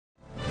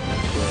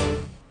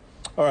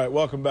All right,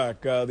 welcome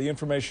back. The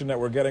information that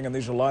we're getting, and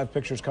these are live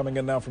pictures coming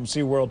in now from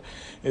SeaWorld,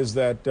 is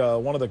that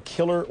one of the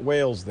killer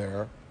whales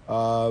there,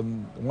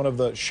 one of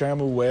the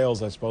Shamu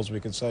whales, I suppose we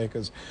could say,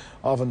 because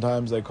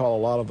oftentimes they call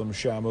a lot of them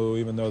Shamu,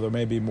 even though there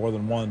may be more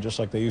than one, just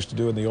like they used to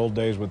do in the old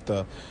days with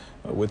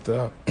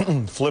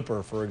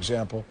Flipper, for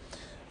example.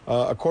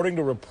 According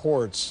to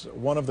reports,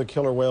 one of the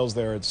killer whales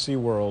there at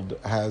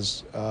SeaWorld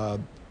has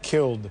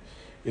killed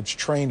its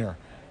trainer.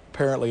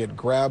 Apparently, it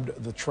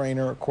grabbed the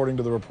trainer, according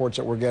to the reports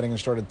that we're getting, and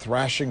started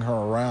thrashing her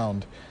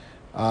around.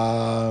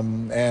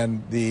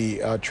 And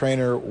the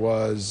trainer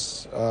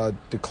was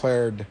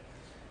declared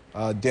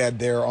dead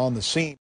there on the scene.